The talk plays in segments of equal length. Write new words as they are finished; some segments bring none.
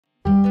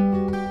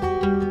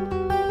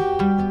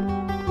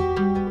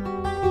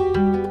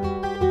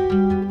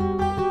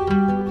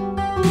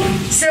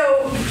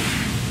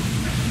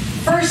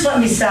first let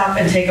me stop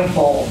and take a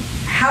poll.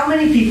 How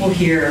many people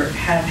here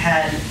have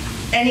had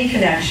any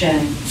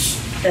connection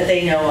that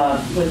they know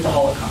of with the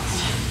Holocaust?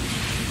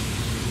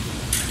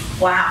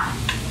 Wow,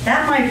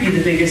 that might be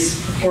the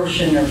biggest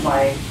proportion of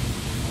my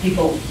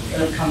people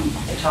that have come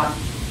to talk,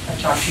 I've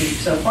talked to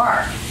so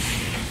far.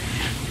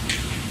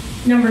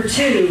 Number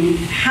two,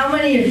 how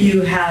many of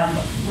you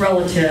have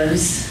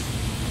relatives,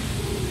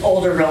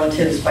 older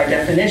relatives by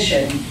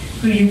definition,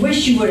 who you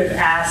wish you would have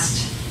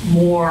asked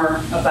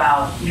more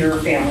about your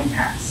family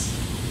past?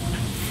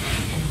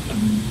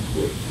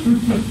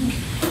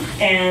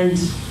 And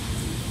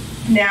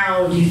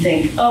now do you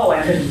think, oh,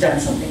 I could have done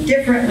something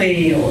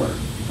differently, or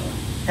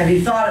have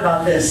you thought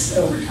about this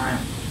over time?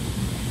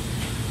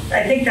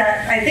 I think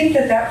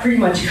that pretty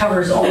much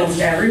covers almost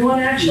everyone,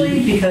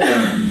 actually,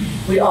 because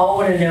we all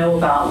want to know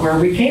about where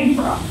we came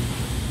from.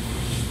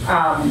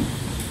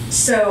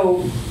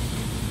 So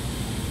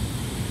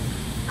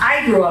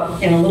I grew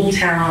up in a little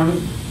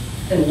town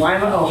in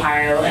Lima,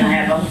 Ohio, and I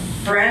have a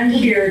friend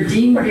here,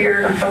 Dean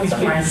Beard, who comes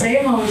from my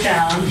same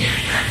hometown.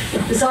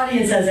 This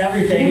audience has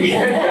everything.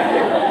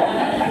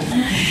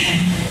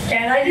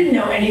 And I didn't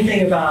know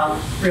anything about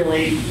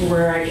really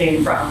where I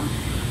came from.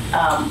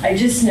 I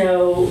just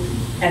know,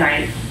 and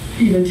I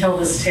even tell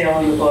this tale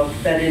in the book,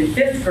 that in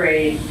 5th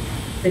grade,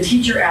 the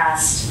teacher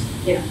asked,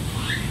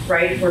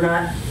 right, we're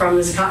not from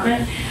this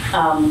continent,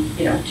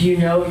 do you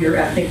know your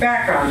ethnic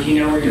background? Do you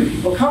know where your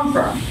people come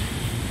from?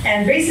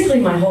 And basically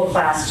my whole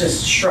class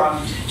just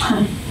shrugged.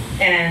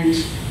 And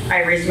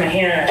I raised my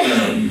hand and I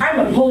said, I'm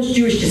of Polish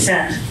Jewish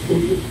descent.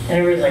 And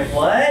everybody's like,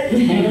 what?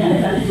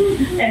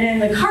 And in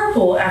the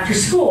carpool after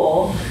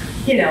school,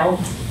 we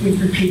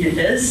repeated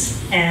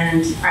this,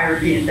 and I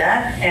repeated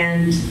that,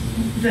 and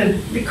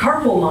the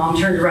carpool mom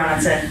turned around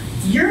and said,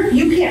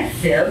 you can't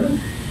fib.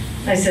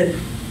 I said,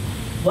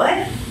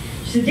 what?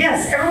 She said,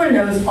 yes, everyone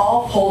knows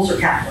all Poles are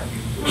Catholic.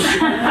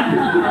 And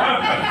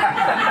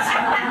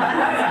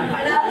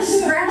I was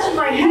scratching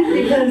my head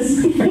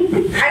because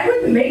I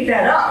wouldn't make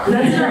that up.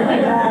 That's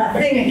not a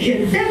thing a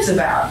kid fibs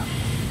about.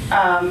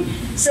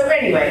 So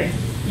anyway,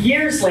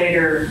 years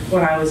later,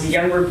 when I was a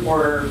young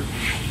reporter,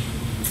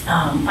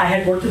 I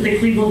had worked at the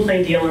Cleveland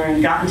Plain Dealer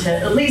and gotten to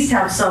at least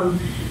have some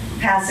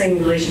passing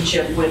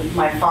relationship with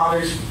my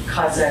father's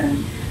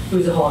cousin,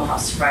 who's a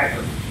Holocaust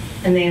survivor.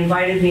 And they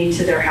invited me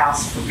to their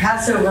house for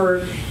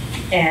Passover,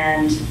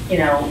 and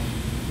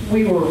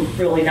we were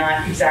really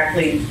not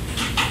exactly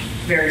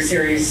very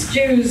serious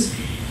Jews,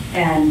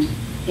 and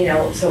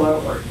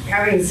so we're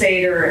having the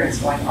Seder, and it's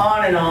going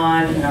on, and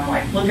I'm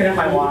like looking at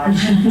my watch.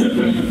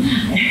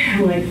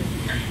 I'm like,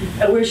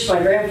 I wish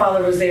my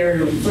grandfather was there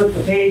to flip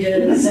the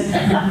pages.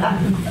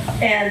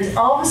 And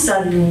all of a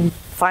sudden,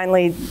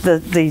 finally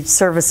the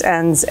service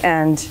ends,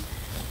 and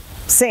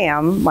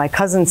Sam, my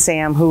cousin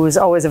Sam, who was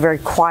always a very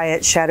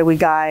quiet, shadowy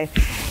guy,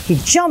 he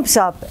jumps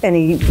up and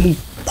he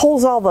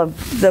pulls all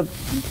the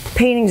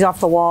paintings off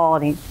the wall,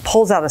 and he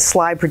pulls out a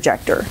slide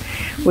projector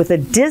with a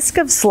disc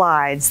of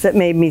slides that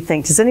made me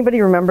think, does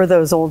anybody remember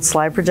those old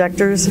slide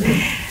projectors?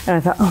 And I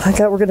thought, oh my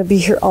God, we're going to be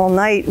here all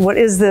night. What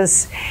is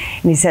this?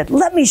 And he said,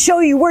 let me show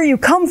you where you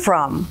come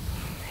from.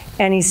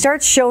 And he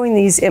starts showing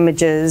these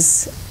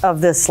images of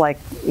this,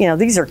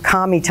 these are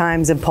commie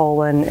times in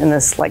Poland, in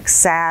this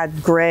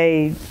sad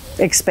gray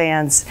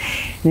expanse.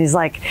 And he's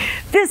like,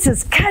 this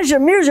is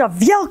Kazimierza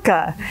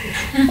Wielka.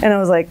 And I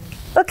was like,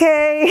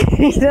 okay,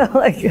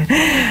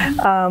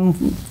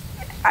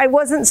 I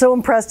wasn't so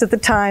impressed at the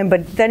time,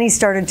 but then he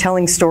started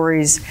telling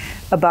stories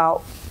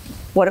about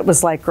what it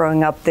was like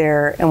growing up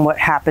there and what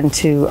happened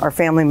to our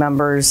family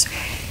members.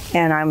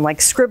 And I'm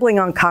scribbling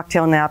on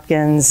cocktail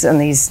napkins and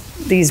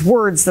these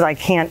words that I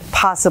can't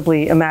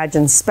possibly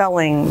imagine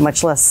spelling,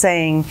 much less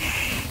saying.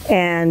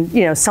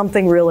 And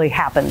something really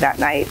happened that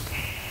night.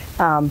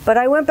 But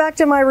I went back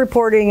to my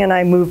reporting and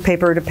I moved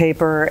paper to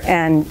paper,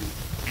 and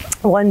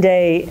one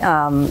day,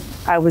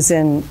 I was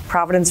in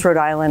Providence, Rhode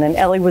Island, and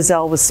Elie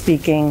Wiesel was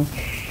speaking,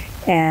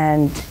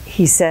 and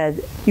he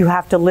said, you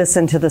have to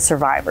listen to the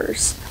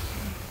survivors.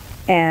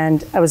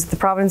 And I was at the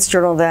Providence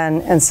Journal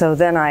then, and so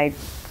then I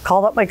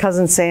called up my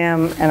cousin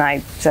Sam, and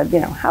I said,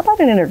 how about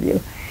an interview?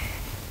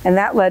 And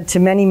that led to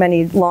many,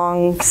 many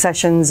long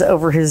sessions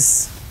over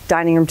his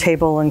dining room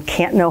table in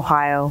Canton,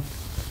 Ohio.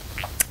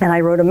 And I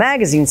wrote a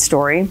magazine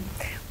story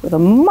with a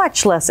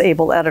much less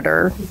able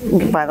editor,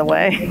 by the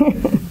way,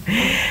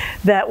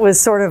 that was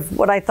sort of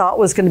what I thought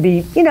was going to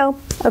be,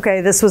 okay,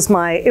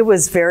 it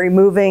was very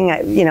moving,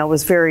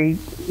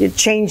 it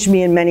changed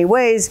me in many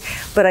ways,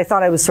 but I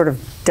thought I was sort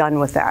of done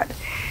with that.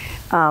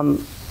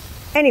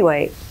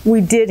 Anyway,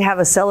 we did have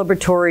a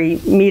celebratory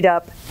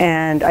meetup,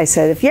 and I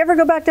said, if you ever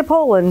go back to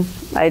Poland,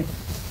 I'd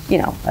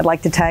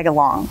like to tag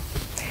along.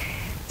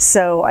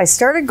 So I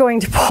started going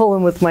to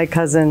Poland with my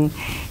cousin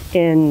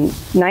in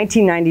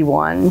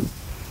 1991.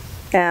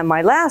 And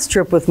my last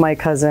trip with my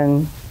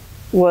cousin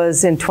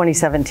was in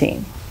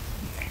 2017.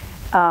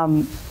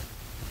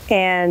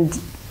 And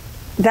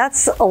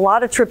that's a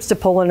lot of trips to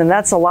Poland, and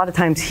that's a lot of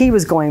times he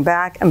was going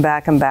back and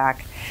back and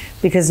back,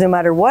 because no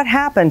matter what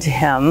happened to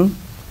him,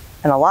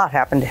 and a lot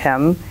happened to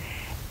him,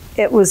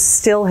 it was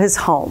still his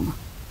home.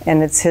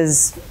 And it's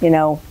his, you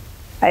know,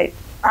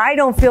 I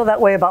don't feel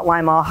that way about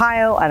Lima,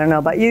 Ohio. I don't know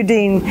about you,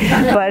 Dean,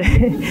 but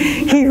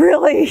he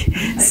really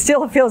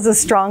still feels a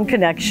strong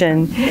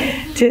connection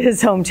to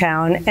his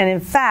hometown. And in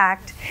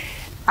fact,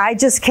 I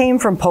just came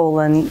from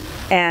Poland,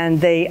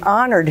 and they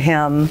honored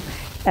him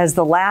as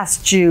the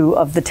last Jew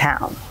of the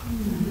town.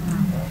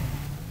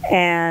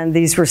 And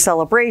these were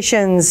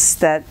celebrations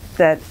that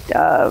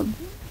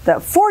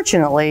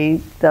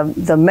fortunately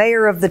the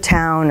mayor of the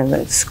town and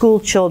the school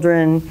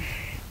children,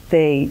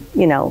 they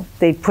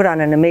put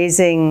on an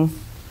amazing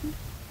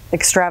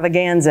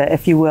extravaganza,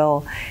 if you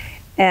will,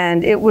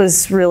 and it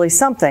was really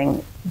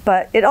something.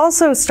 But it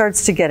also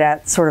starts to get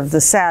at sort of the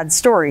sad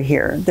story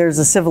here. There's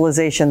a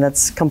civilization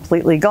that's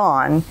completely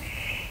gone,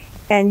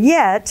 and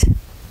yet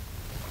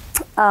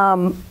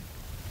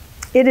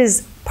it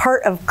is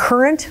part of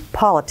current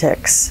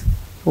politics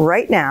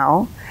right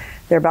now.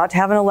 They're about to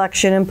have an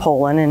election in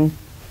Poland in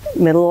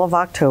middle of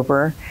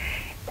October,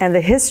 and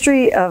the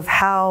history of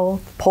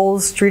how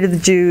Poles treated the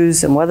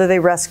Jews and whether they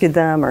rescued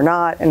them or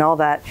not and all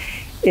that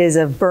is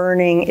a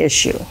burning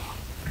issue.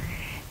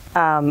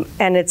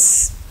 And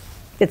it's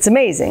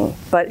amazing.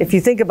 But if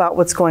you think about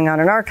what's going on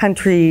in our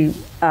country,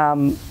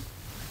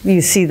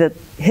 you see that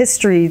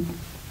history,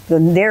 the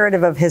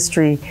narrative of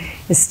history,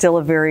 is still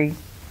a very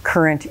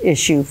current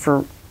issue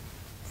for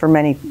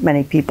many,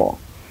 many people.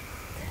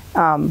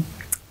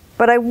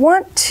 But I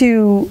want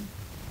to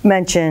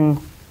mention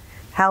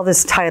how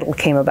this title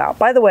came about.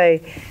 By the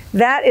way,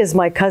 that is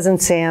my cousin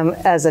Sam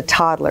as a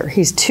toddler.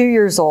 He's 2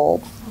 years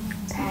old.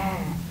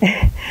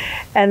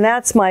 And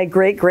that's my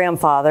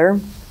great-grandfather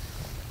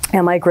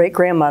and my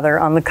great-grandmother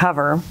on the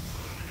cover.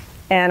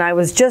 And I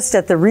was just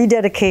at the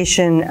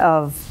rededication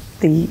of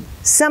the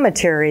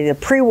cemetery, the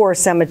pre-war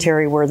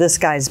cemetery where this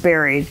guy's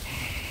buried.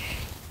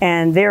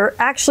 And they're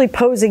actually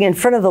posing in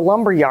front of the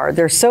lumberyard.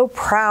 They're so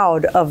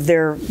proud of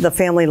the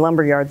family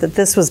lumberyard that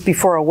this was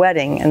before a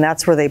wedding, and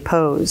that's where they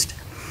posed.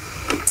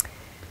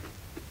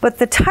 But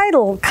the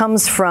title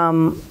comes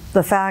from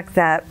the fact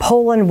that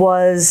Poland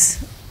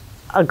was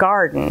a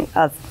garden,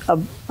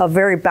 a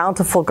very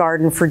bountiful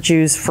garden for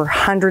Jews for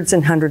hundreds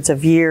and hundreds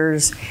of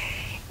years.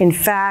 In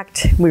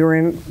fact,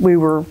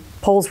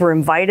 Poles were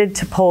invited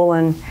to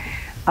Poland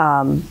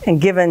and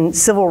given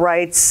civil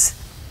rights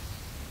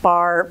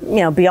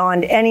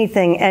beyond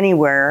anything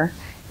anywhere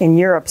in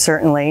Europe,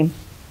 certainly,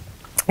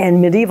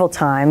 and medieval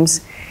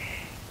times.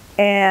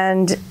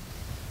 And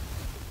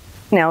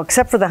now,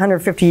 except for the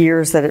 150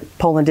 years that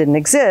Poland didn't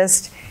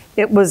exist,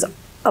 it was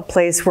a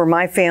place where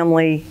my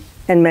family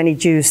and many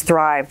Jews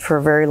thrived for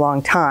a very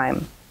long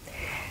time.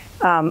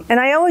 And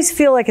I always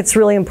feel like it's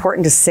really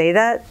important to say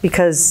that,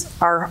 because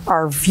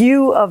our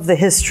view of the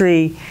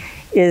history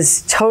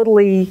is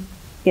totally,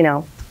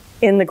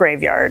 in the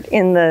graveyard,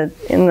 in the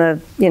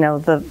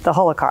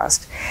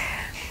Holocaust.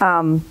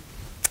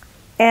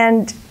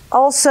 And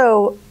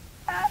also,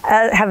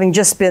 having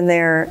just been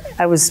there,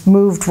 I was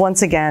moved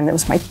once again. It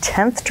was my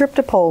 10th trip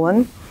to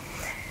Poland.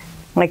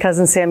 My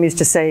cousin Sam used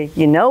to say,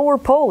 we're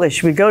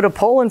Polish. We go to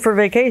Poland for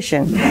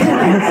vacation.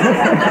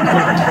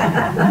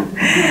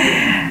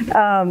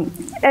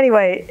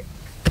 Anyway,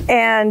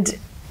 and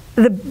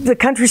the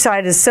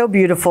countryside is so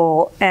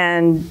beautiful,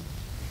 and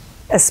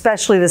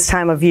especially this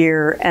time of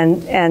year.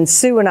 And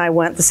Sue and I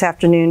went this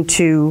afternoon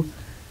to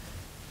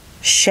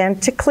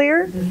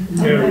Chanticleer.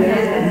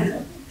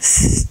 Yeah.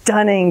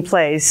 Stunning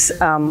place.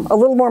 A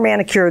little more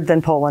manicured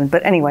than Poland,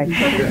 but anyway.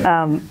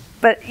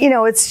 But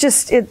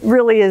it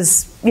really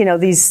is,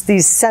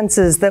 these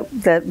senses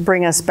that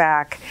bring us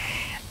back.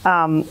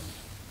 And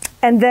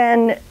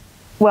then,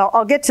 well,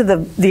 I'll get to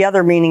the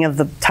other meaning of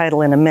the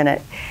title in a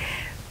minute.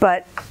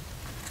 But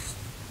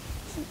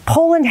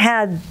Poland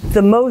had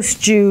the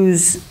most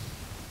Jews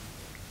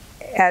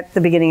at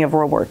the beginning of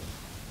World War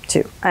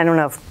II. I don't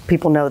know if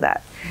people know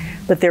that,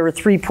 but there were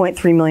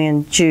 3.3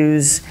 million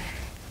Jews,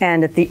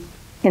 and in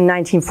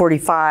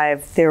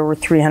 1945 there were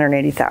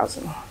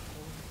 380,000.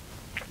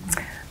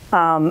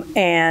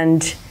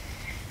 And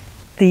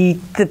the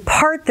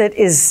part that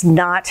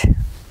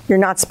you're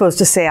not supposed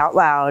to say out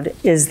loud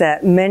is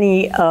that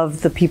many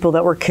of the people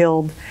that were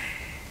killed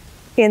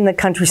in the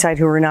countryside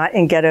who were not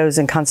in ghettos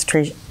and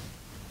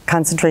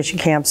concentration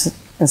camps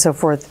and so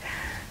forth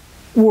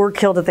were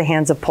killed at the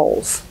hands of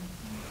Poles.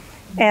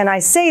 And I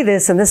say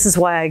this, and this is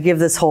why I give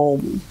this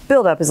whole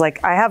buildup, is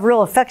like, I have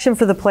real affection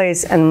for the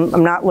place, and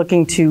I'm not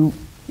looking to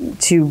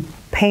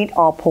paint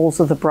all Poles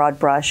with a broad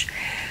brush.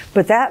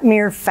 But that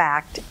mere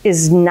fact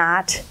is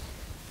not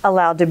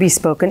allowed to be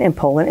spoken in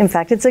Poland. In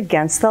fact, it's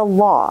against the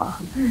law.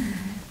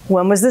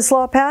 When was this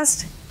law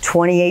passed?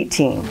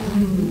 2018.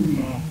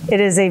 It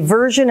is a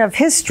version of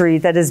history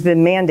that has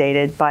been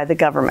mandated by the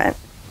government.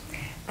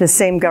 The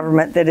same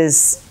government that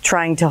is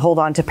trying to hold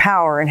on to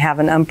power and have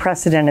an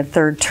unprecedented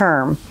third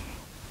term.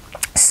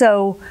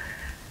 So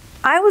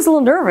I was a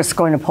little nervous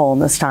going to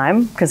Poland this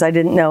time, because I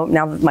didn't know.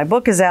 Now that my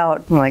book is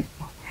out, I'm like,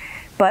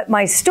 but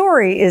my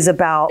story is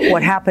about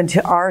what happened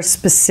to our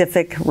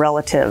specific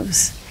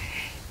relatives.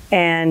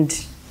 And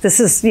this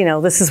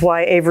is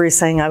why Avery's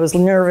saying I was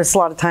nervous a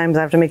lot of times.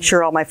 I have to make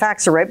sure all my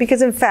facts are right,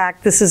 because in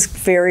fact, this is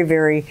very,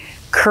 very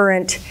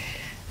current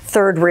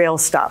third rail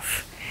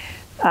stuff.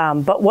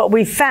 But what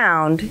we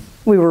found,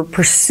 we were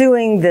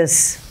pursuing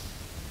this,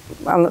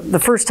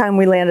 the first time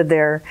we landed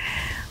there,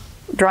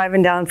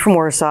 driving down from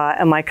Warsaw,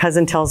 and my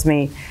cousin tells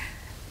me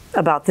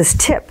about this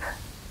tip,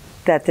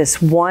 that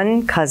this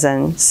one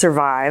cousin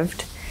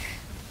survived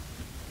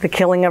the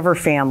killing of her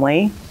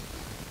family,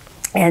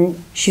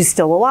 and she's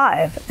still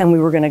alive, and we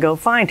were going to go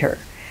find her.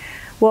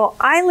 Well,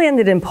 I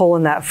landed in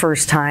Poland that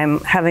first time,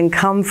 having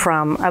come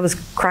from, I was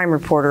a crime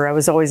reporter, I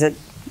was always at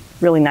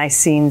really nice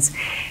scenes,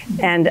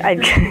 and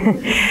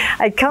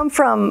I'd come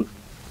from,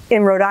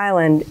 in Rhode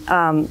Island,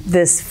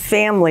 this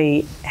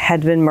family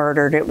had been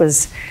murdered. It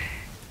was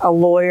a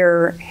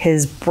lawyer,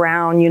 his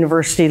Brown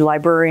University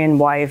librarian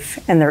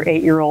wife, and their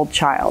 8-year-old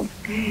child.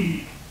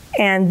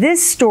 And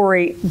this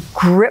story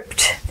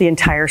gripped the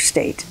entire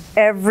state.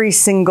 Every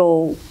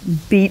single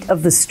beat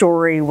of the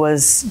story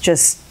was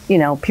just,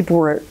 people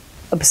were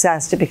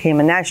obsessed. It became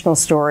a national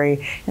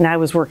story, and I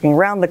was working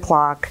around the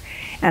clock.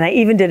 And I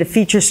even did a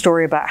feature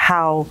story about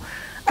how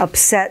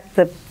upset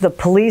the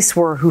police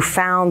were who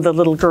found the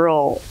little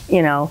girl,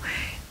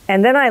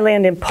 And then I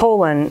land in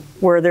Poland,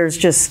 where there's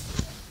just,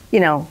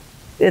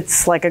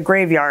 it's like a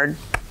graveyard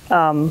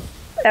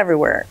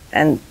everywhere.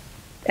 And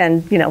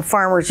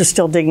farmers are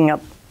still digging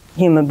up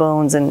human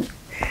bones. And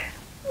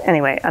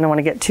anyway, I don't want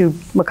to get too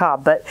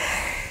macabre, but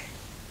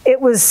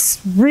it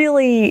was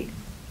really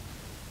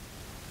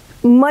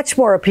much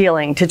more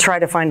appealing to try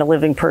to find a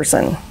living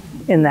person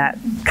in that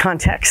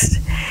context.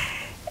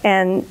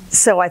 And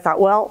so I thought,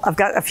 well, I've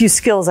got a few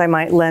skills I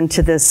might lend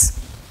to this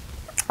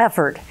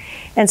effort.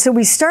 And so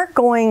we start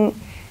going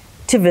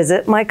to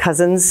visit my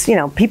cousins,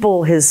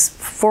 people, his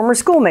former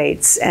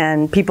schoolmates,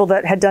 and people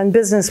that had done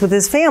business with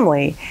his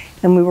family.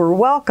 And we were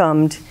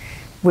welcomed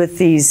with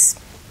these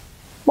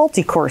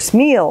multi-course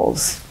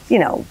meals.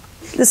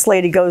 This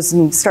lady goes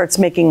and starts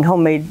making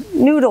homemade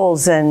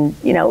noodles, and,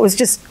 it was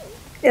just,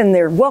 and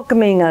they're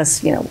welcoming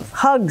us, with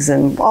hugs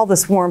and all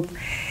this warmth.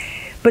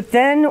 But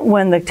then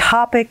when the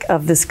topic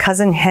of this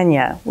cousin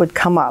Henia would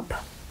come up,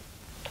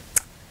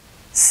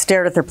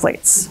 stared at their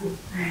plates.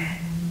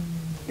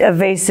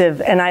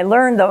 Evasive. And I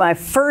learned that my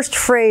first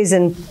phrase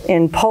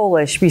in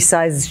Polish,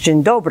 besides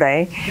dzień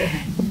dobry,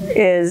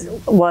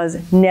 was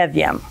nie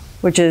wiem,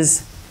 which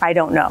is, I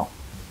don't know.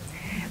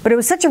 But it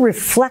was such a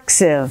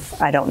reflexive,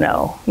 I don't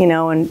know,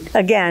 and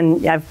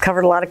again, I've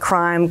covered a lot of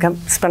crime,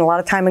 spent a lot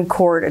of time in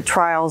court at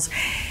trials,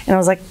 and I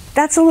was like,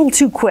 that's a little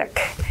too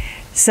quick.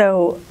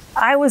 So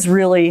I was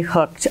really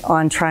hooked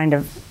on trying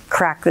to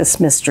crack this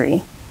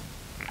mystery.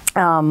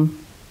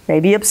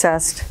 Maybe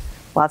obsessed,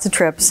 lots of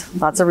trips,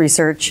 lots of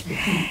research.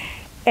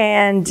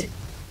 And,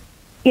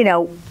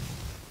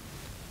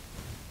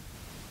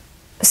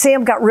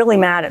 Sam got really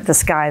mad at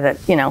this guy that,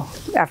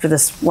 after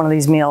one of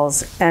these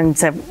meals, and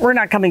said, we're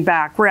not coming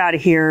back, we're out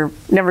of here,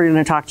 never going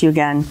to talk to you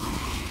again.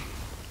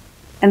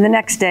 And the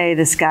next day,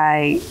 this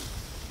guy,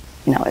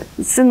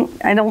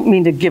 I don't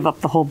mean to give up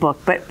the whole book,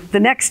 but the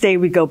next day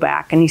we go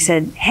back and he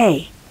said,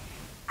 hey,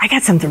 I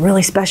got something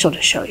really special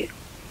to show you.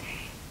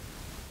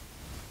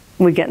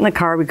 We get in the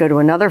car, we go to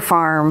another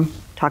farm,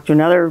 talk to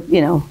another,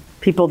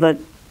 people that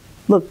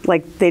look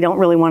like they don't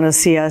really want to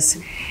see us.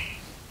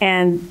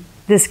 And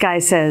this guy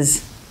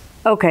says,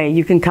 okay,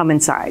 you can come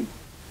inside.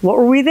 What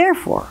were we there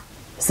for?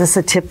 Is this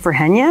a tip for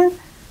Henia?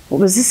 What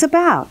was this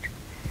about?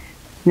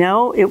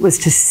 No, it was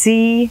to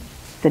see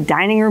the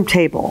dining room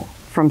table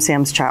from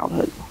Sam's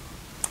childhood.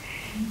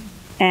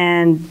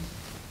 And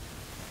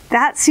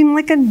that seemed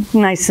like a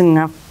nice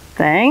enough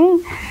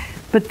thing.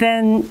 But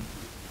then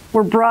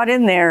we're brought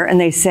in there and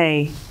they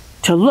say,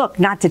 to look,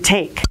 not to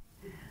take.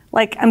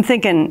 Like, I'm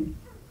thinking,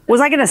 was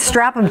I going to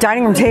strap a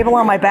dining room table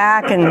on my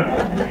back? And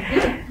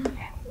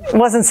it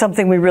wasn't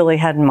something we really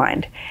had in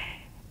mind.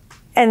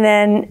 And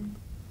then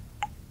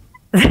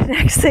the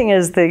next thing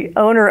is the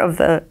owner of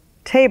the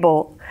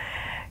table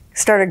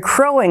started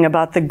crowing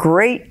about the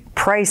great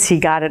price he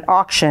got at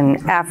auction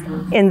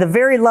in the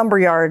very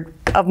lumberyard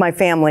of my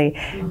family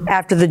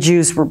after the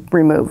Jews were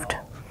removed.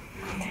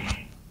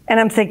 And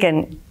I'm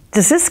thinking,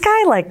 does this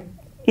guy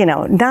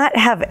not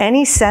have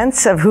any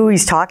sense of who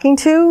he's talking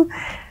to?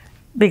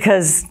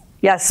 Because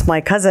yes,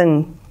 my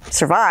cousin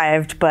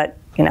survived, but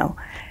a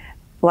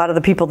lot of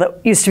the people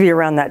that used to be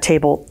around that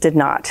table did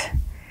not.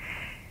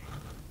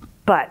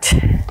 But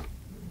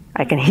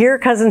I can hear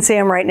Cousin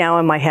Sam right now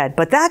in my head,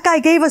 but that guy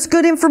gave us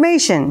good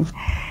information.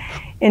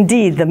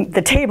 Indeed,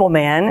 the table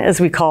man, as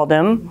we called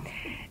him,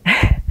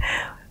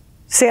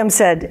 Sam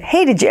said,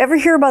 hey, did you ever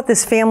hear about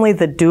this family,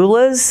 the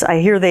Doulas? I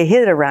hear they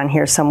hid around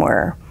here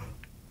somewhere.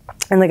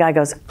 And the guy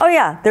goes, oh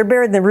yeah, they're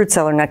buried in the root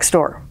cellar next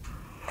door.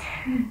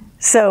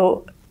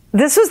 So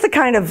this was the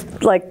kind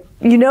of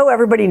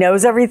everybody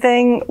knows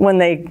everything when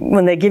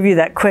they give you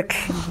that quick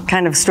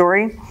kind of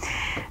story.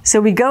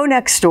 So we go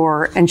next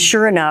door, and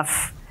sure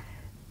enough,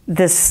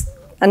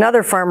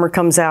 another farmer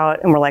comes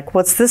out, and we're like,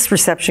 what's this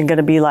reception going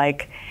to be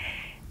like?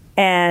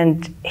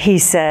 And he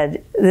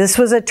said, "This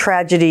was a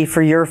tragedy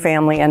for your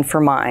family and for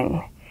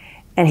mine."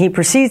 And he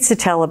proceeds to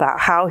tell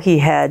about how he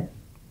had,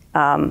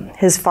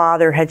 his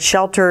father had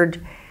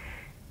sheltered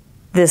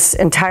this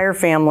entire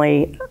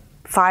family,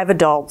 5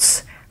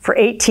 adults, for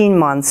 18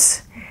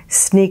 months,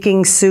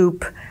 sneaking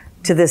soup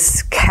to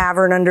this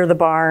cavern under the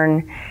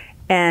barn,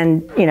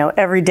 and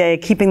every day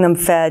keeping them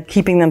fed,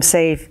 keeping them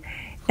safe.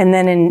 And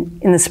then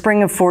in the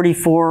spring of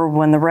 44,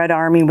 when the Red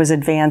Army was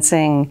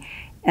advancing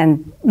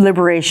and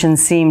liberation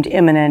seemed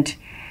imminent,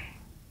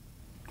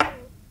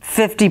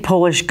 50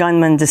 Polish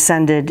gunmen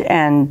descended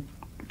and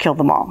killed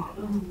them all.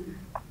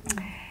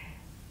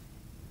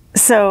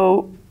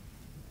 So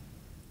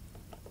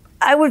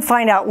I would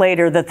find out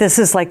later that this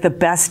is like the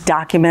best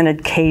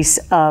documented case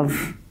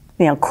of,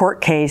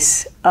 court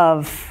case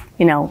of,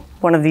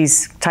 one of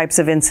these types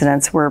of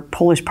incidents where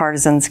Polish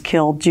partisans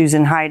killed Jews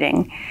in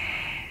hiding.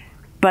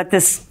 But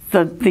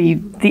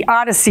the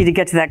odyssey to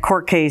get to that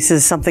court case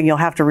is something you'll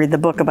have to read the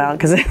book about,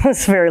 because it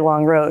was a very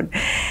long road.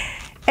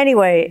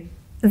 Anyway,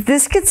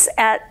 this gets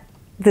at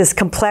this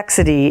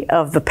complexity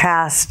of the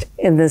past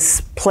in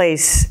this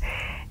place,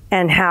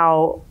 and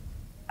how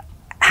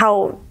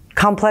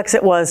complex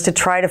it was to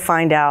try to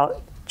find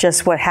out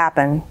just what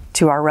happened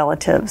to our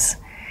relatives.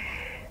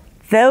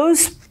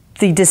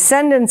 The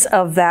descendants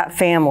of that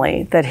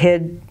family that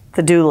hid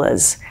the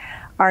doulas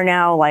are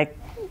now like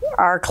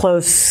our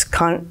close,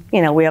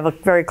 we have a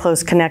very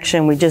close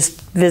connection. We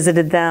just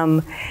visited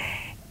them,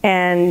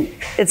 and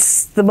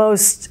it's the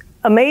most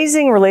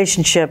amazing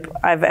relationship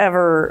I've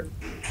ever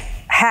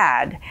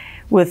had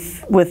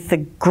with the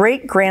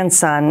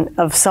great-grandson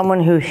of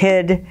someone who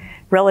hid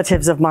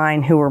relatives of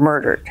mine who were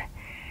murdered.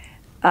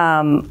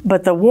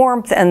 But the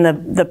warmth and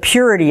the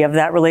purity of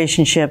that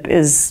relationship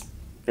is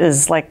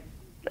like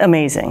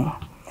amazing.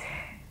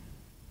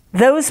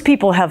 Those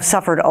people have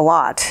suffered a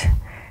lot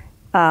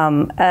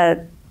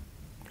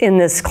in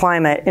this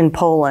climate in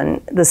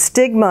Poland. The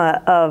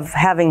stigma of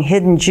having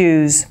hidden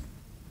Jews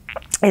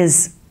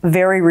is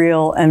very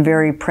real and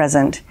very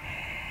present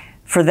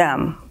for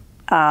them.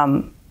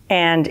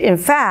 And in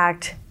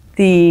fact,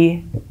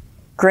 the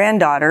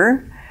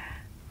granddaughter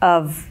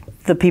of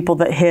the people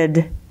that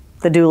hid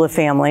the Dula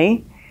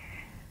family,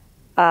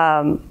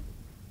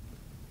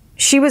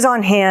 she was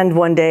on hand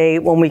one day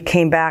when we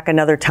came back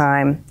another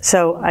time.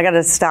 So I got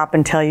to stop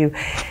and tell you,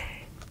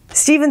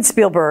 Steven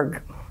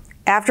Spielberg,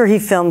 after he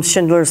filmed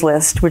Schindler's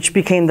List, which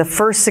became the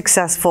first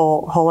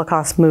successful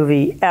Holocaust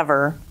movie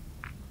ever,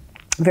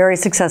 very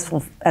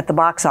successful at the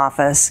box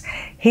office,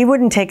 he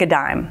wouldn't take a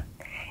dime.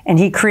 And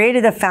he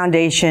created a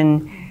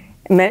foundation.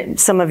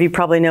 Some of you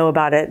probably know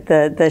about it,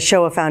 the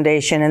Shoah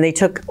Foundation, and they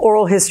took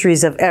oral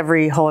histories of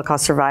every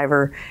Holocaust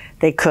survivor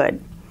they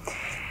could.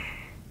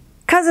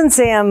 Cousin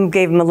Sam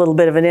gave him a little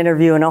bit of an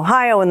interview in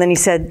Ohio, and then he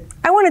said,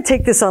 "I want to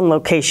take this on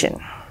location."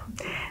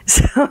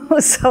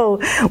 So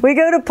we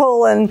go to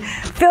Poland,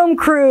 film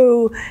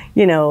crew,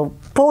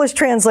 Polish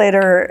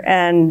translator,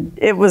 and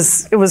it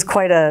was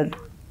quite a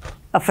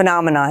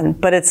phenomenon.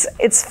 But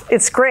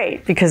it's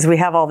great because we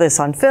have all this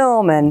on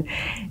film,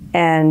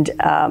 and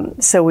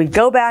so we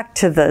go back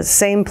to the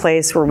same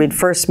place where we'd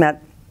first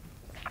met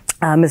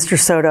Mr.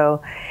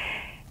 Soto.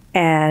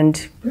 And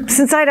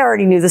since I'd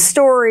already knew the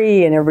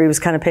story and everybody was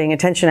kind of paying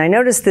attention, I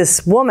noticed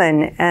this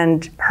woman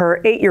and her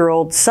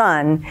 8-year-old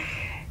son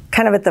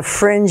kind of at the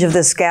fringe of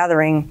this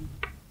gathering.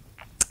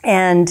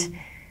 And,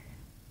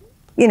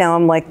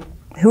 I'm like,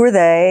 who are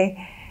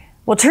they?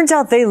 Well, it turns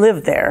out they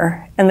lived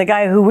there, and the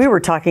guy who we were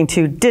talking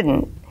to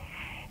didn't.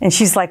 And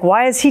she's like,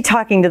 why is he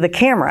talking to the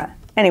camera?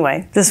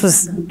 Anyway, this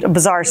was a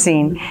bizarre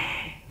scene.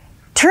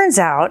 Turns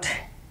out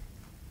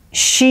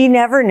she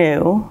never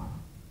knew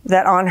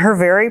that on her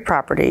very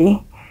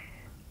property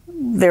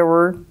there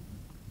were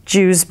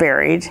Jews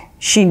buried.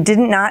 She did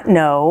not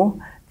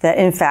know that,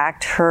 in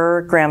fact,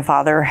 her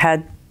grandfather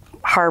had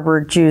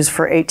harbored Jews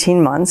for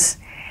 18 months.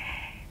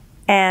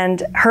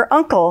 And her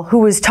uncle, who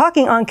was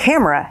talking on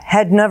camera,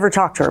 had never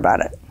talked to her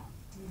about it,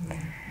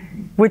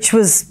 which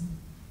was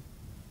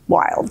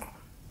wild.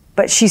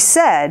 But she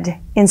said,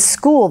 in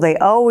school, they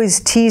always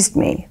teased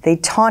me. They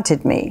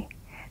taunted me.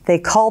 They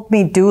called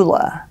me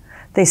Dula.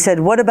 They said,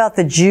 what about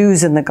the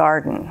Jews in the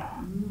garden?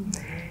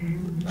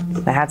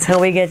 That's how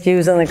we get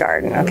Jews in the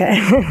garden,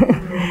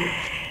 okay?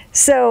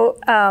 So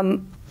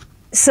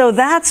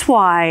that's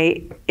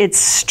why it's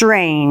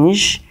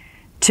strange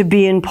to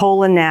be in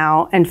Poland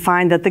now and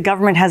find that the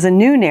government has a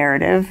new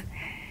narrative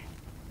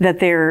that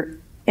they're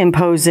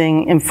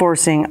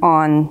enforcing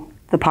on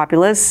the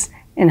populace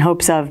in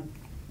hopes of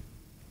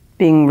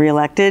being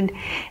reelected.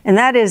 And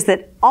that is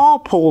that all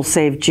Poles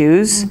save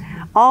Jews,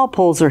 all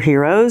Poles are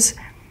heroes,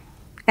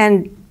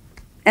 and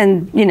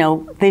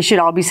they should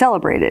all be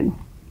celebrated.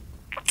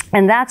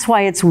 And that's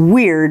why it's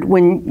weird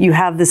when you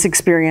have this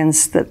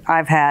experience that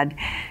I've had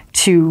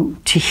to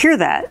hear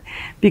that,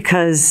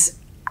 because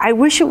I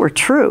wish it were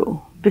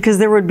true, because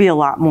there would be a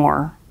lot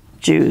more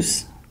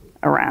Jews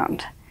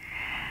around.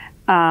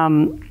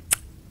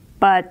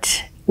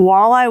 But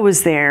while I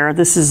was there,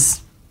 this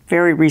is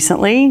very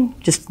recently,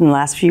 just in the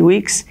last few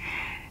weeks,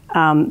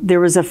 there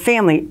was a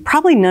family,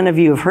 probably none of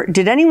you have heard,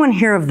 did anyone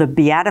hear of the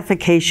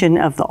beatification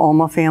of the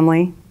Ulma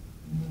family?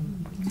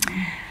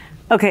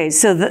 Okay,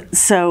 so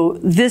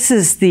this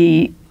is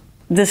the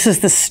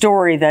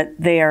story that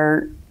they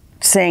are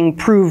saying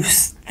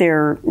proves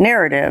their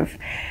narrative.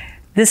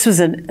 This was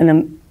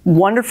a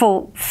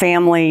wonderful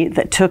family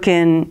that took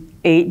in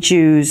 8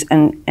 Jews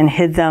and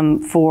hid them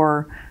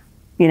for,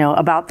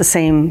 about the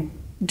same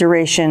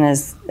duration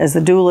as the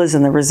Dulas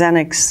and the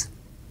Rezeniks,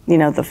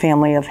 the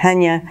family of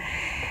Henya.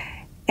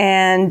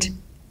 And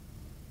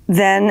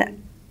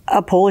then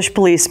a Polish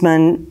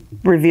policeman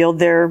revealed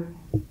their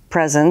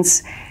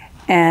presence,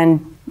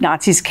 and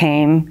Nazis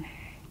came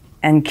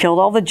and killed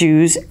all the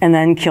Jews and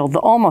then killed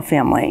the Ulma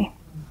family.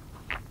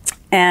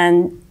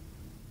 And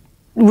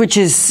which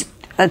is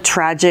a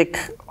tragic,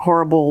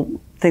 horrible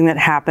thing that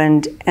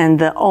happened. And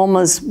the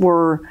Ulmas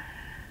were,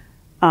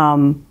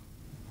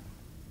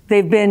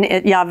 they've been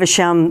at Yad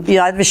Vashem.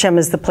 Yad Vashem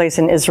is the place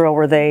in Israel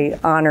where they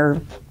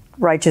honor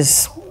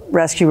righteous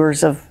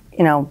rescuers of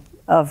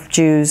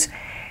Jews.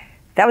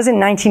 That was in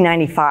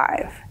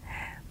 1995.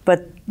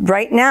 But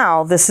right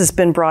now, this has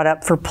been brought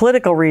up for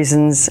political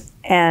reasons,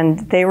 and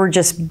they were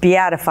just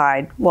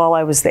beatified while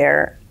I was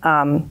there.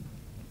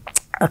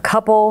 A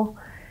couple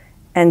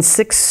and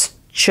 6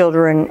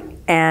 children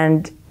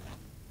and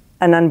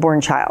an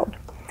unborn child.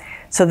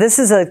 So this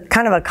is a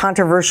kind of a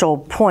controversial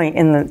point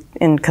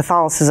in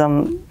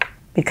Catholicism,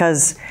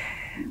 because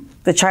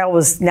the child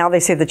was, now they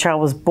say the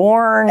child was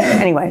born.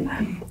 Anyway,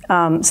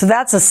 so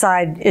that's a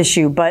side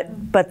issue. But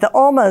the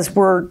Ulmas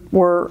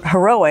were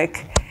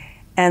heroic,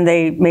 and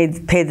they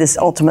paid this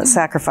ultimate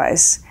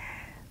sacrifice.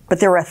 But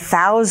there were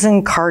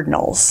 1,000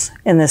 cardinals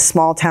in this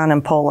small town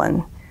in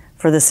Poland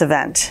for this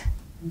event.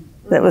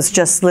 That was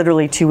just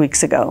literally 2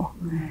 weeks ago.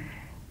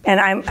 And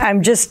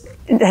I'm just,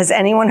 has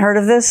anyone heard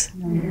of this?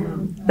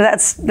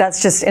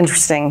 That's just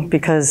interesting,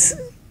 because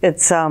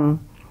it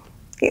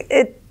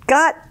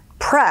got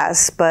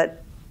press,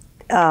 but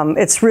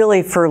it's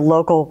really for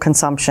local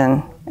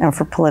consumption and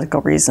for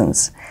political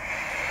reasons.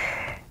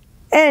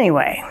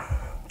 Anyway,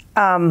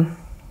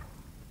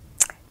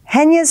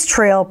 Henya's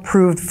trail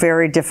proved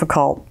very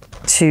difficult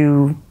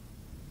to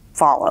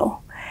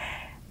follow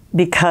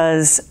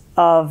because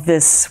of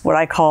this, what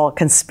I call a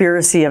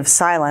conspiracy of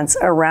silence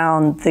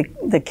around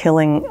the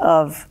killing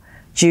of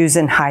Jews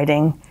in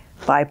hiding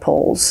by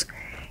Poles.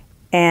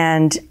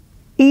 And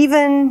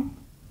even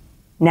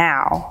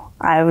now,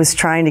 I was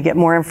trying to get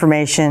more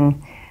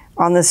information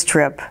on this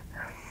trip,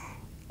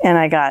 and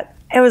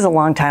it was a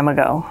long time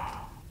ago.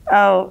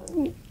 Oh,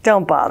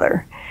 don't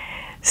bother.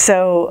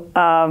 So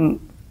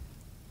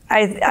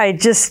I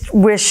just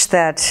wish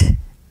that,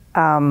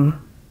 I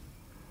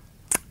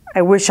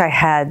wish I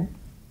had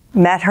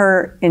met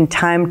her in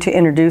time to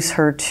introduce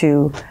her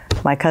to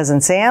my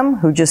cousin Sam,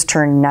 who just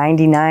turned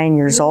 99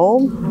 years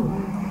old.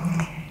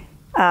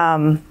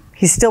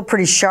 He's still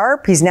pretty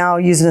sharp. He's now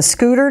using a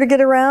scooter to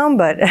get around,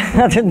 but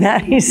other than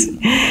that,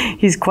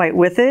 he's quite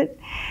with it.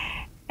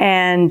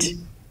 And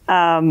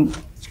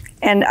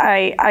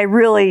I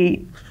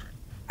really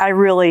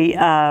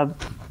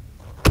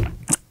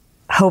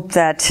hope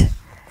that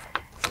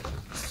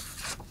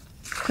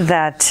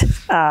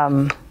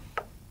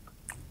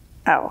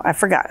oh, I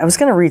forgot. I was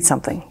going to read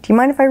something. Do you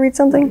mind if I read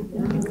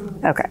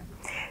something? Okay.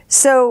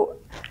 So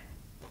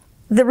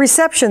the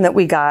reception that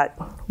we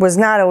got was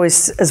not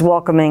always as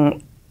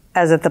welcoming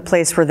as at the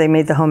place where they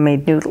made the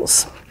homemade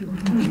noodles.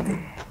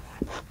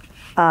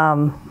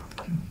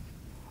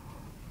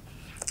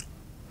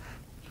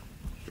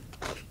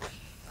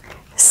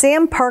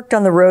 Sam parked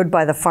on the road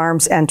by the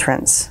farm's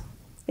entrance.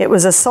 It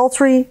was a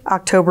sultry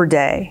October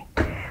day.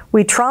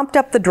 We tromped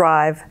up the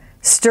drive,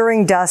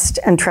 stirring dust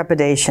and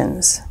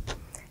trepidations.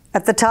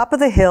 At the top of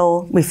the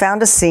hill, we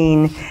found a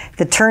scene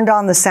that turned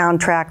on the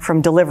soundtrack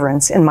from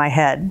Deliverance in my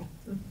head.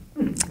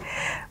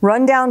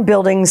 Rundown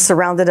buildings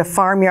surrounded a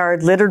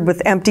farmyard littered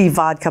with empty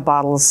vodka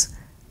bottles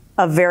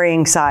of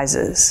varying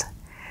sizes.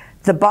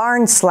 The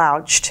barn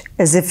slouched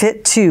as if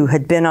it too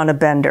had been on a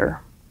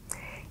bender.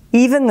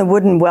 Even the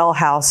wooden well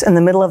house in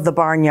the middle of the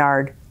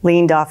barnyard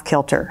leaned off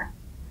kilter.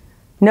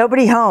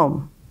 "Nobody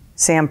home,"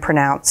 Sam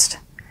pronounced.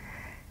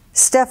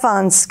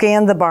 Stefan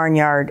scanned the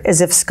barnyard as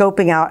if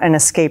scoping out an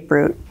escape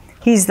route.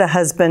 He's the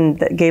husband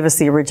that gave us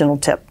the original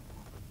tip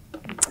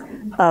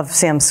of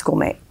Sam's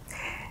schoolmate.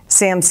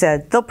 Sam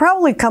said, "They'll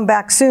probably come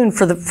back soon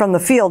from the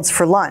fields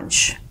for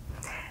lunch."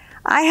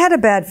 I had a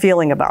bad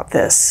feeling about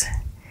this.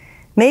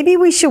 "Maybe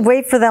we should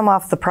wait for them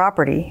off the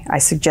property," I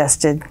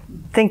suggested,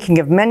 thinking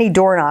of many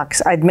door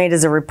knocks I'd made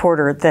as a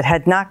reporter that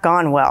had not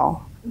gone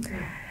well.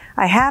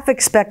 I half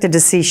expected to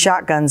see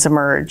shotguns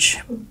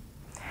emerge.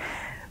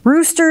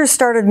 Roosters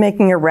started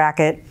making a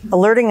racket,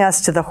 alerting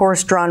us to the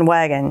horse-drawn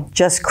wagon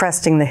just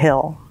cresting the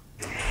hill.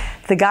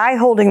 The guy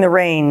holding the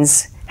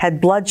reins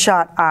had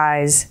bloodshot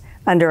eyes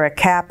under a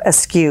cap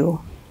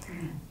askew.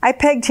 I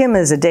pegged him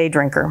as a day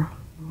drinker.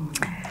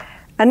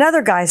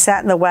 Another guy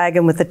sat in the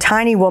wagon with a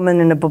tiny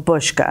woman in a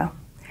babushka.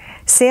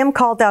 Sam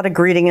called out a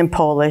greeting in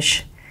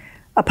Polish,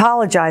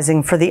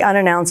 apologizing for the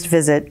unannounced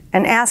visit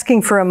and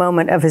asking for a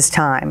moment of his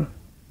time.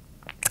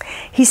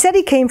 He said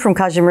he came from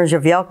Kazimierz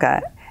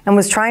and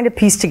was trying to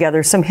piece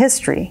together some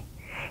history.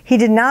 He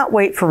did not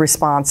wait for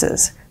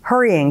responses,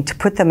 hurrying to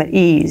put them at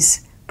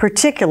ease,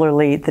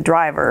 particularly the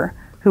driver,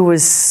 who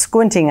was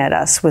squinting at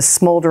us with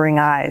smoldering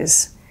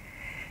eyes.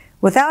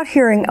 Without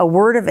hearing a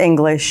word of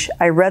English,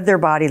 I read their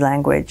body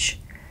language.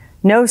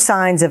 No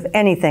signs of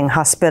anything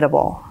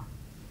hospitable.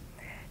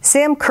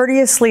 Sam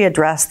courteously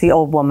addressed the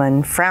old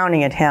woman,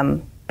 frowning at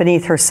him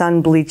beneath her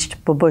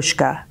sun-bleached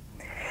babushka.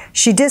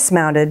 She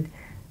dismounted,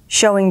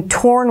 showing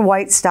torn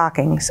white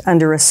stockings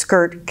under a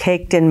skirt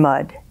caked in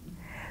mud.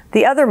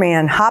 The other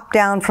man hopped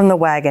down from the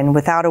wagon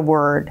without a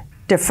word,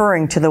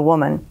 deferring to the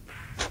woman.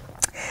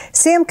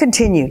 Sam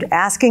continued,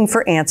 asking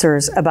for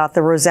answers about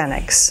the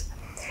Roseniks,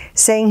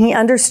 saying he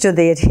understood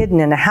they had hidden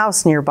in a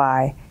house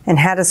nearby and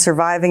had a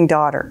surviving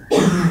daughter.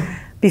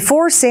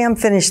 Before Sam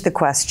finished the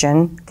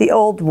question, the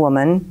old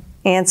woman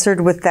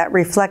answered with that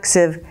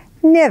reflexive,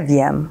 "Nie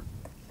wiem,"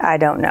 I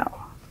don't know.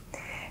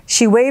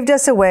 She waved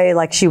us away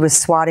like she was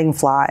swatting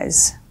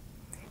flies.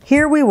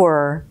 Here we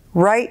were,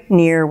 right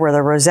near where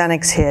the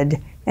Roseniks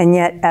hid, and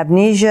yet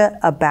amnesia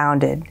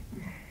abounded.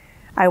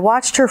 I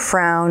watched her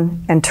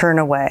frown and turn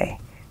away.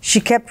 She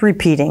kept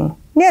repeating,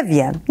 "Nie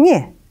wiem,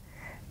 nie."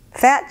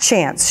 Fat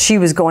chance she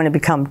was going to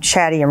become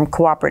chatty and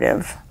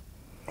cooperative.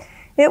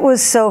 It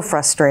was so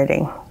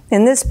frustrating.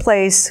 In this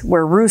place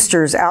where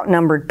roosters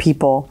outnumbered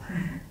people,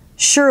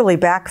 surely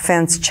back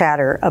fence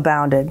chatter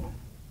abounded.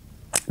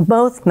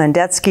 Both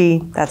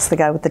Mendetsky, that's the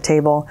guy with the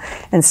table,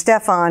 and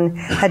Stefan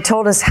had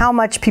told us how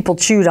much people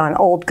chewed on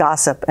old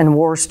gossip and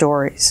war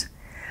stories.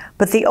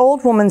 But the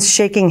old woman's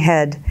shaking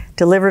head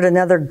delivered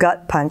another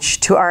gut punch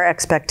to our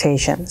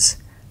expectations.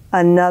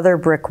 Another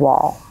brick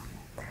wall.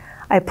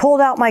 I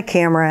pulled out my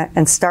camera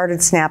and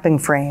started snapping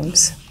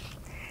frames.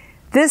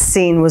 This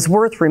scene was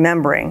worth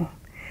remembering,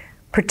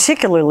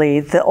 particularly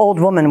the old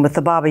woman with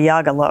the Baba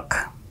Yaga look.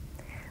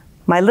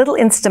 My little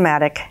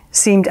Instamatic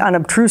seemed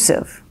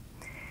unobtrusive,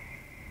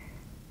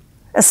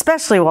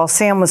 especially while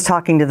Sam was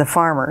talking to the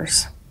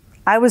farmers.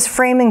 I was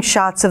framing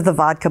shots of the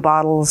vodka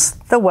bottles,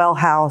 the well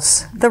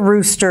house, the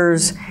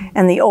roosters,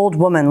 and the old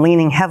woman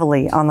leaning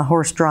heavily on the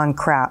horse-drawn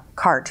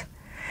cart.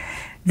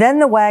 Then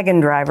the wagon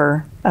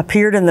driver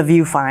appeared in the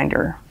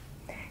viewfinder.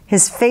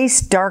 His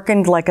face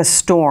darkened like a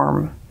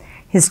storm,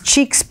 his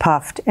cheeks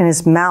puffed and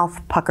his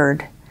mouth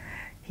puckered.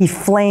 He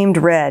flamed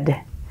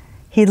red.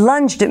 He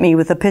lunged at me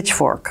with a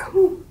pitchfork.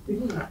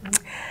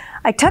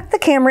 I tucked the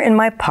camera in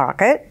my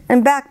pocket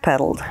and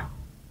backpedaled.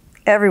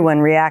 Everyone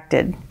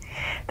reacted.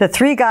 The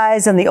three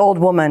guys and the old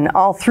woman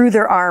all threw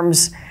their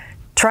arms,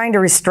 trying to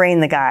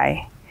restrain the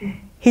guy.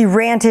 He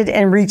ranted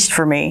and reached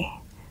for me.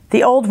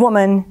 The old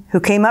woman, who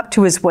came up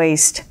to his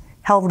waist,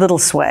 held little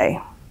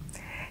sway.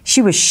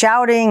 She was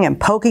shouting and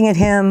poking at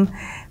him,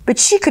 but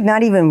she could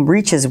not even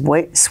reach his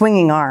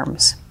swinging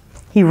arms.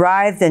 He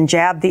writhed and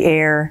jabbed the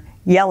air,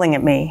 yelling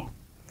at me.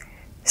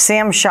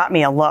 Sam shot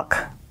me a look.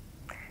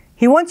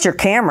 "He wants your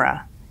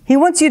camera. He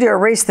wants you to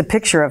erase the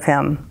picture of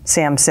him,"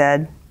 Sam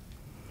said.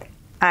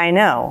 "I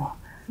know.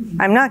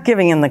 I'm not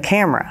giving him the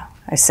camera,"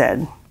 I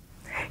said.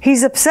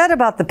 "He's upset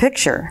about the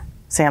picture,"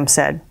 Sam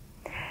said.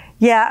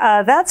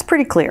 "Yeah, that's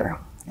pretty clear,"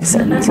 I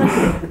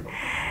said.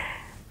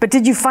 "But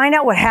did you find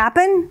out what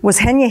happened? Was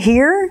Henya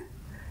here?"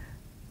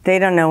 They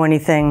don't know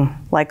anything,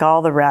 like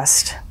all the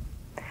rest.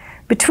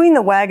 Between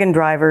the wagon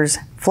drivers,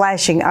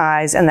 flashing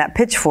eyes, and that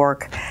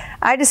pitchfork,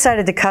 I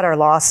decided to cut our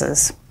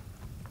losses.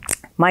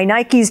 My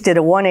Nikes did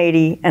a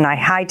 180, and I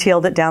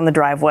hightailed it down the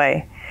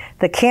driveway.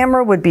 The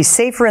camera would be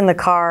safer in the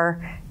car,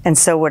 and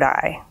so would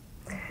I.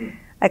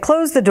 I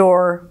closed the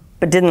door,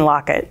 but didn't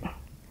lock it.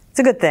 It's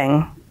a good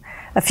thing.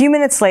 A few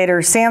minutes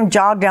later, Sam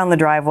jogged down the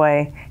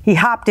driveway. He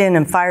hopped in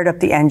and fired up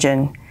the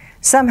engine.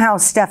 Somehow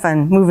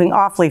Stefan, moving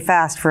awfully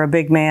fast for a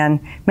big man,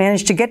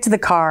 managed to get to the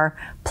car,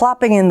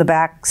 plopping in the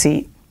back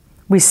seat.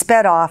 We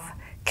sped off,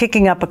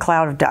 kicking up a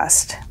cloud of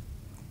dust.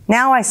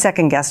 Now I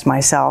second-guessed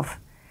myself.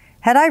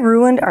 Had I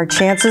ruined our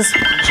chances?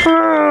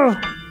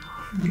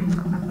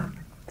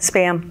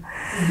 Spam.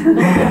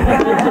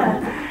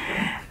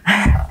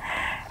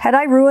 Had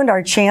I ruined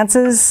our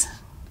chances?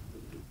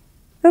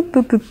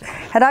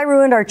 Had I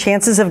ruined our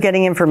chances of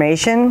getting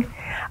information?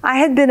 I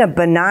had been a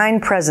benign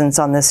presence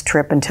on this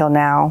trip until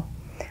now.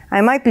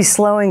 I might be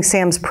slowing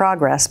Sam's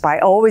progress by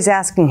always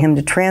asking him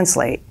to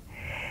translate.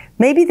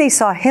 Maybe they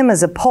saw him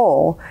as a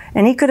Pole,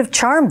 and he could have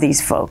charmed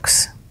these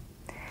folks.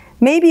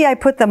 Maybe I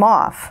put them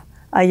off,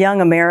 a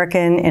young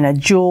American in a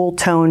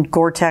jewel-toned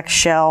Gore-Tex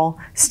shell,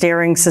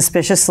 staring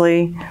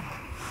suspiciously.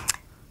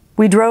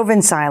 We drove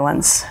in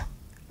silence.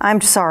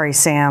 "I'm sorry,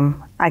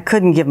 Sam. I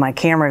couldn't give my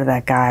camera to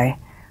that guy.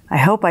 I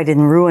hope I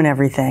didn't ruin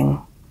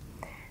everything."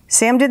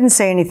 Sam didn't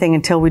say anything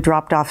until we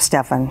dropped off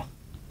Stefan.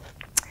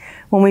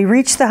 When we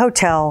reached the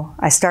hotel,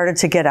 I started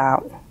to get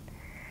out.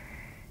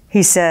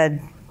 He said,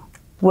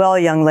 "Well,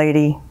 young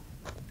lady,"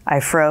 I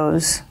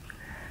froze.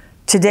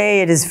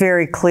 "Today it is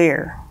very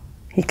clear,"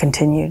 he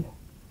continued.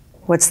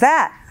 "What's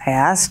that?" I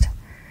asked.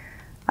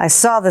 "I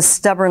saw the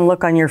stubborn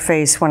look on your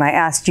face when I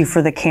asked you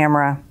for the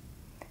camera.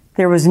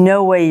 There was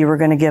no way you were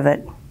going to give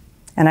it.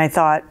 And I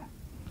thought,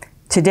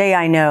 today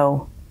I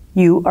know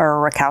you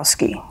are a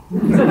Rakowsky.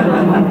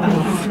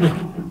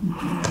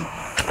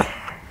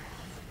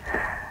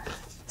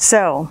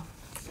 So,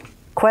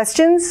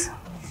 questions?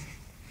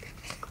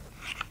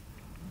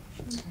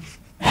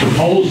 The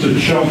Poles that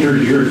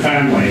sheltered your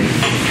family,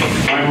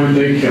 why weren't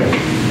they killed?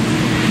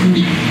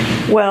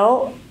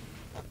 Well,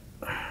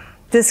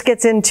 this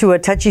gets into a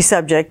touchy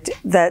subject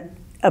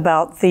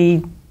about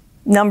the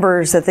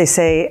numbers that they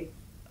say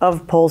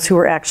of Poles who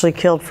were actually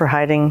killed for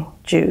hiding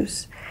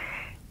Jews.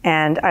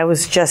 And I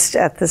was just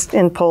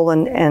in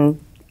Poland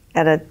and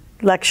at a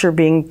lecture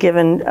being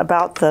given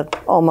about the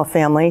Ulma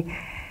family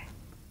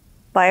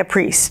by a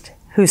priest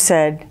who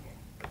said,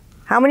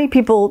 how many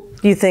Poles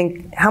do you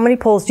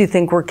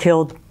think were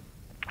killed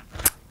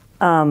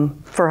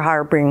for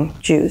harboring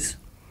Jews?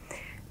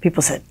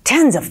 People said,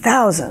 tens of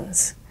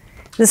thousands.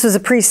 This was a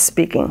priest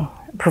speaking,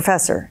 a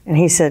professor, and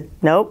he said,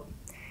 nope.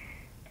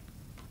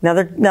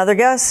 Another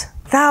guess?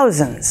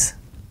 Thousands.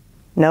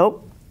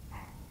 Nope.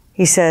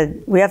 He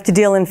said, we have to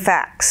deal in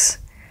facts.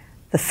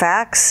 The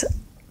facts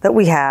that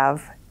we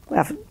have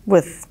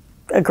with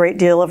a great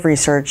deal of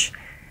research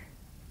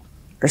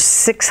are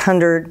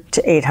 600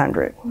 to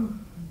 800.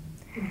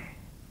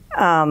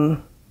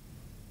 And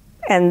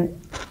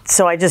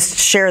so I just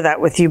share that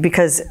with you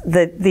because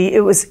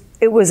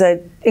it was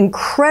an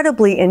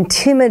incredibly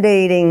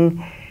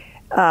intimidating,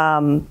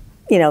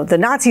 the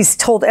Nazis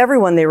told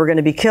everyone they were going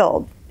to be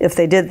killed if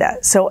they did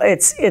that. So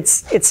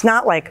it's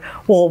not like,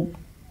 well,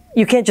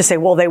 you can't just say,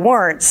 well, they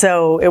weren't,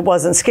 so it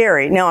wasn't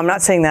scary. No, I'm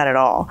not saying that at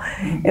all.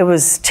 It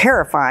was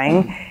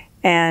terrifying,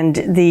 and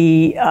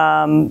the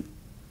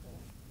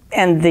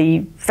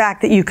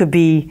fact that you could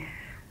be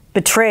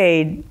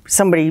betrayed,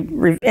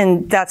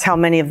 and that's how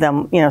many of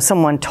them,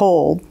 someone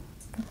told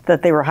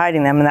that they were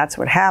hiding them, and that's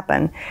what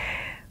happened.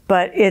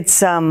 But it's,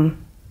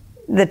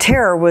 the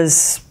terror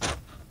was,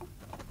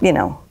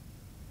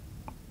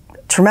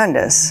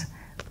 tremendous.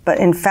 But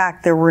in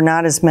fact, there were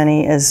not as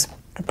many as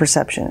the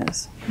perception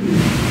is.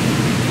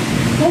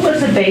 What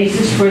was the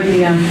basis for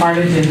the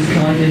partisans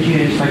killing the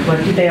Jews? Like,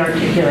 what did they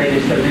articulate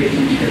as the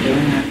reasons for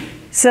doing that?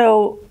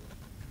 So,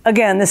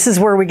 again, this is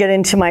where we get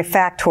into my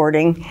fact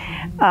hoarding.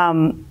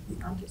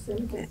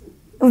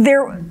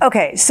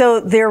 So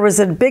there was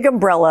a big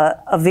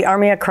umbrella of the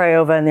Armia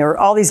Krajowa, and there were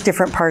all these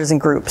different partisan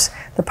groups.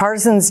 The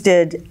partisans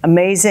did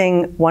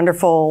amazing,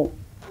 wonderful,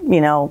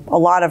 a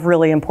lot of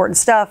really important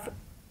stuff,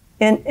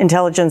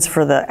 intelligence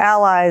for the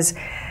Allies.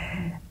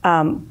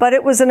 But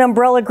it was an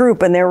umbrella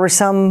group, and there were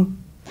some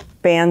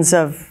bands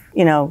of,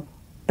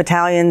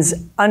 battalions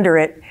under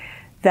it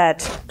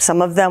that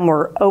some of them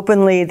were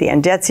openly, the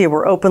Endetsia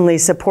were openly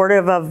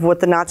supportive of what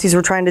the Nazis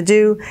were trying to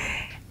do.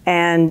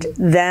 And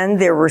then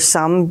there were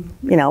some,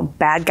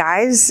 bad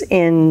guys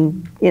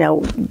in,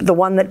 the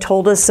one that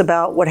told us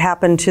about what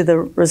happened to the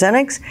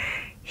Roseniks.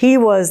 He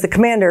was the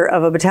commander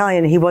of a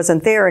battalion. He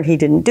wasn't there and he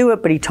didn't do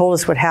it, but he told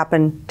us what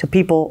happened to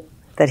people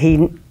that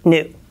he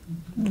knew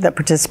that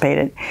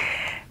participated.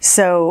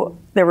 So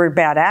there were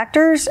bad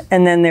actors,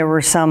 and then there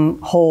were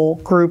some whole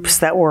groups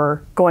that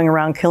were going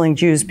around killing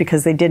Jews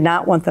because they did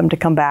not want them to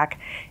come back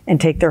and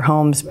take their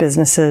homes,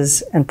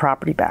 businesses, and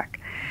property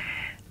back.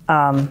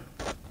 And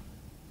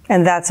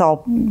that's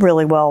all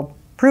really well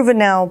proven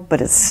now, but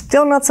it's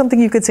still not something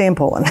you could say in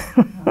Poland.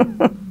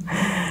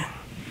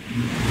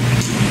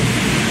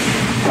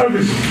 I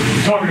was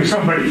talking to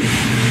somebody,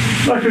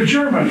 like the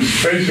Germans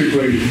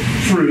basically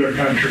threw their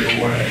country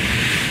away.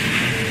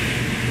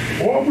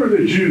 What were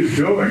the Jews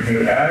doing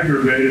that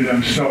aggravated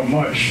them so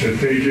much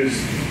that they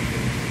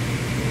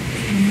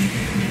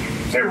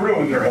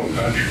ruined their whole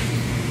country?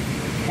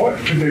 What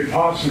could they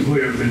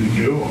possibly have been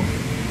doing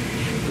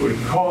that would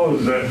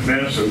cause that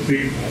mass of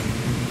people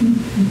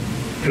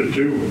to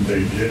do what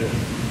they did?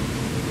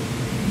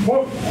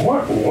 What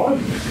was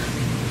it?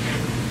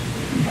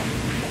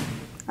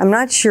 I'm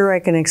not sure I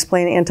can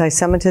explain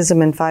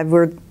anti-Semitism in 5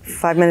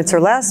 minutes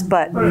or less,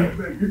 but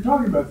you're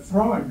talking about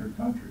throwing your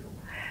country away.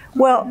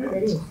 Well,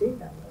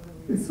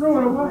 They threw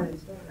it away.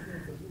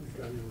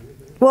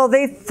 Well,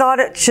 they thought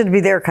it should be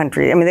their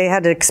country. I mean, they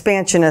had an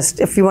expansionist,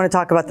 if you want to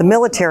talk about the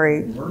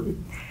military.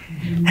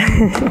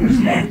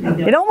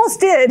 It almost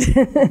did.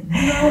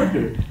 No, it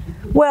did.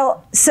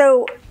 Well,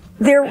 so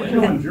there...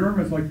 Killing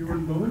Germans like you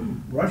wouldn't believe.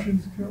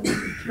 Russians killed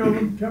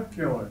them, kept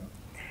killing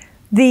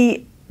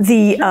them.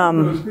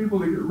 Those people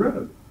to get rid of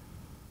them.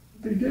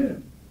 They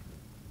did.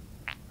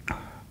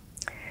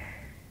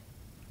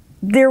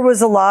 There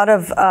was a lot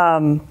of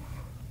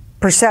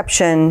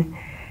perception,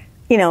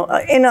 in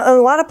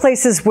a lot of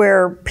places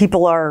where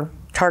people are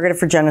targeted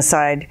for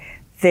genocide,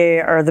 they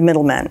are the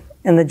middlemen.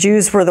 And the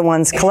Jews were the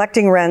ones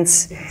collecting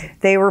rents.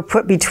 They were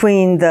put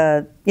between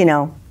the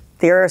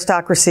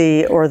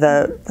aristocracy or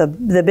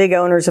the big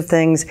owners of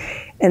things,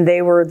 and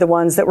they were the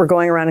ones that were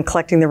going around and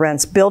collecting the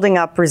rents, building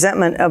up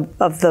resentment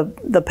of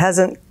the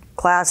peasant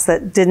class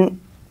that didn't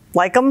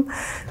like them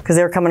because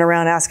they were coming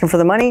around asking for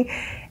the money.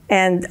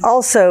 And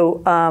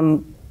also,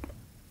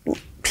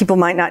 people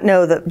might not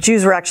know that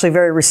Jews were actually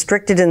very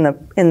restricted in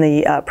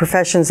the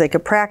professions they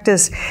could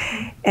practice,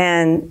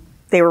 and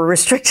they were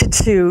restricted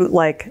to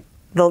like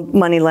the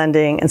money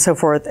lending and so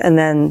forth, and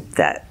then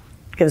that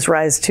gives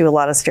rise to a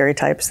lot of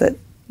stereotypes that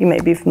you may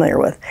be familiar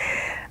with.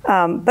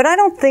 But I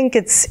don't think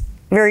it's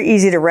very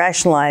easy to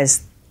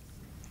rationalize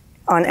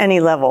on any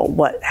level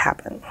what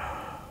happened.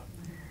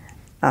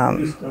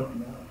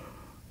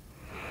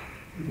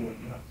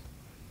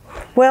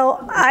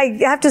 Well, I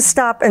have to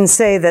stop and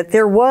say that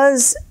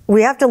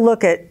we have to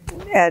look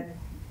at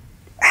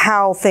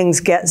how things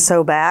get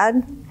so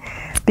bad,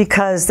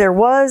 because there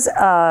was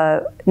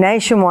a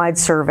nationwide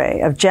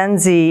survey of Gen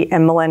Z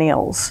and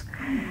millennials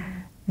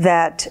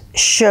that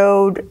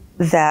showed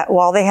that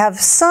while they have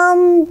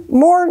some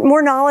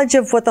more knowledge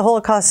of what the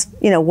Holocaust,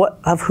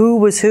 of who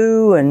was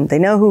who, and they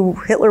know who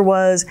Hitler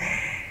was,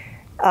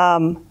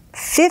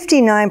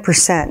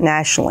 59%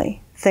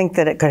 nationally think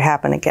that it could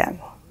happen again.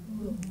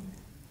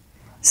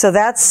 So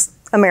that's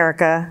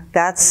America.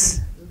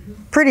 That's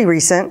pretty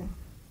recent.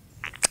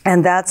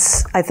 And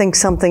that's, I think,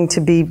 something to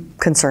be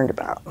concerned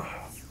about.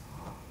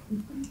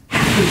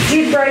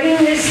 Did writing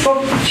this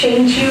book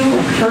change you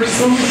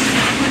personally?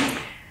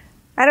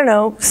 I don't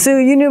know. Sue,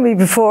 you knew me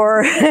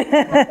before.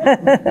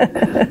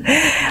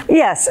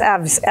 Yes,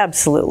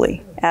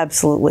 absolutely.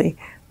 Absolutely.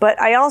 But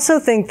I also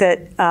think that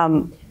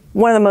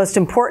one of the most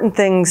important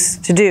things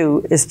to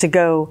do is to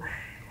go,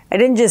 I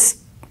didn't just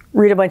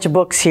read a bunch of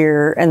books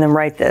here and then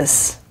write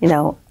this.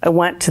 I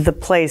went to the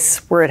place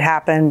where it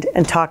happened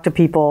and talked to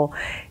people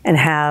and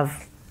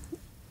have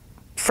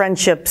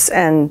friendships,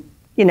 and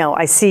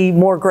I see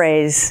more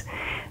grays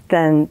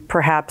than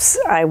perhaps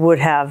I would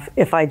have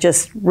if I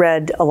just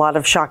read a lot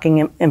of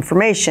shocking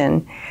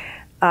information,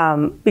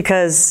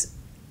 because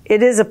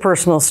it is a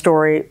personal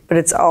story, but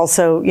it's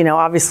also,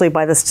 obviously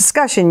by this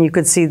discussion, you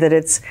could see that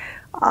it's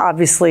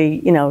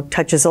obviously,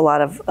 touches a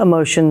lot of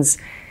emotions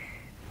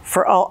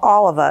for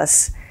all of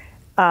us.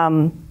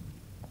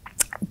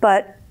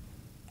 But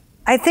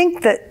I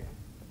think that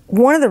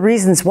one of the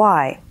reasons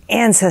why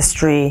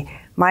ancestry,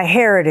 my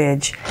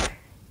heritage,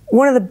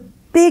 one of the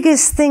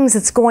biggest things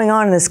that's going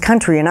on in this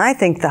country, and I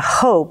think the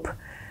hope,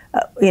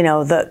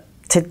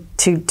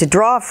 to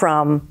draw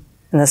from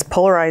in this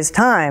polarized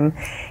time,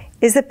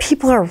 is that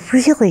people are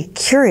really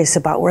curious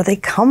about where they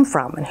come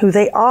from and who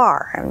they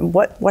are and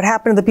what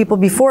happened to the people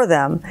before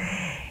them.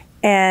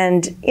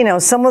 And,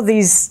 some of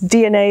these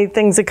DNA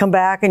things that come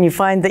back and you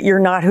find that you're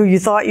not who you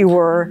thought you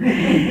were,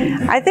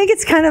 I think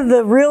it's kind of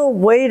the real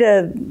way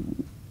to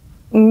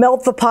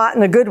melt the pot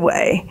in a good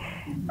way,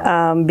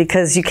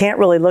 because you can't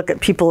really look at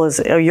people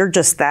as, oh, you're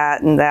just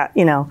that and that,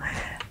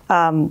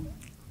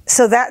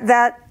 So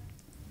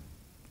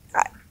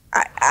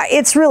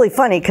it's really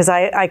funny, because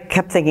I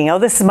kept thinking, oh,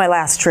 this is my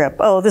last trip.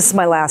 Oh, this is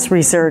my last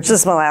research.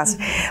 This is my last.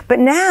 But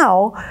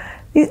now,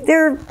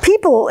 there are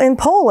people in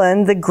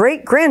Poland, the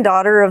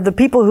great-granddaughter of the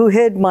people who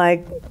hid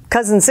my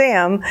cousin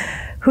Sam,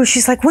 who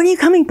she's like, when are you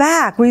coming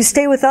back? Will you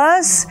stay with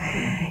us?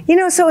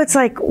 So it's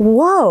like,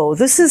 whoa,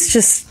 this is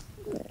just,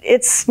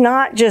 it's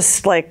not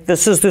just like,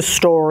 this is the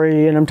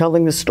story and I'm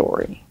telling the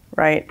story,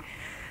 right?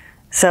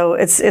 So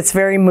it's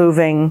very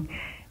moving.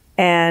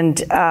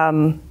 And,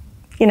 but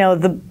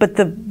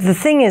the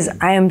thing is,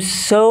 I am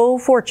so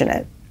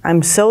fortunate,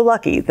 I'm so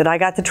lucky that I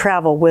got to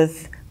travel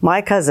with my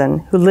cousin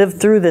who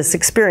lived through this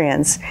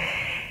experience,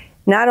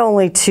 not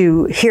only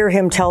to hear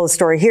him tell the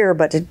story here,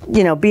 but to,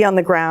 be on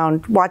the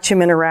ground, watch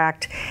him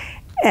interact.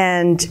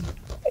 And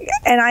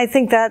I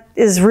think that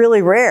is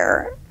really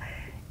rare.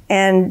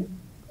 And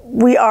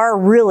we are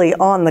really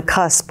on the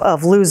cusp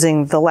of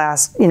losing the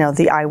last,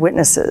 the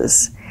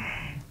eyewitnesses.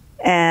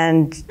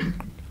 And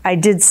I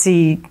did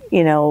see,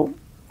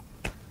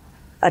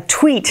 a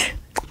tweet.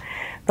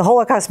 The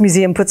Holocaust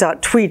Museum puts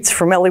out tweets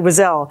from Elie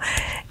Wiesel,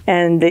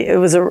 and it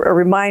was a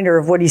reminder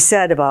of what he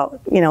said about,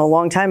 a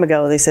long time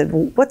ago. They said,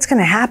 well, what's going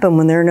to happen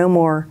when there are no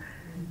more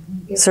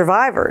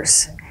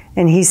survivors?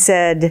 And he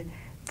said,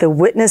 the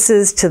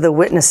witnesses to the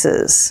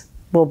witnesses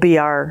will be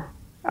our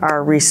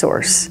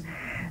resource.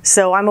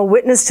 So I'm a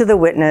witness to the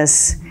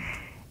witness,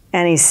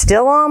 and he's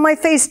still on my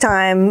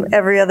FaceTime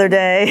every other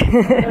day,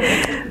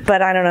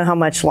 but I don't know how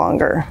much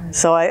longer.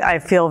 So I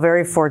feel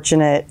very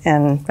fortunate,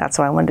 and that's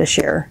why I wanted to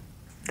share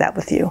that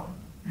with you.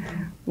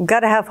 We've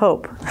got to have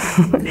hope.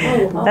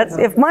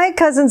 If my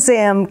cousin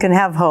Sam can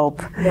have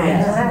hope,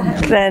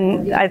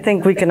 then I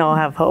think we can all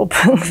have hope.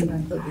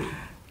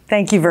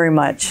 Thank you very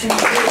much.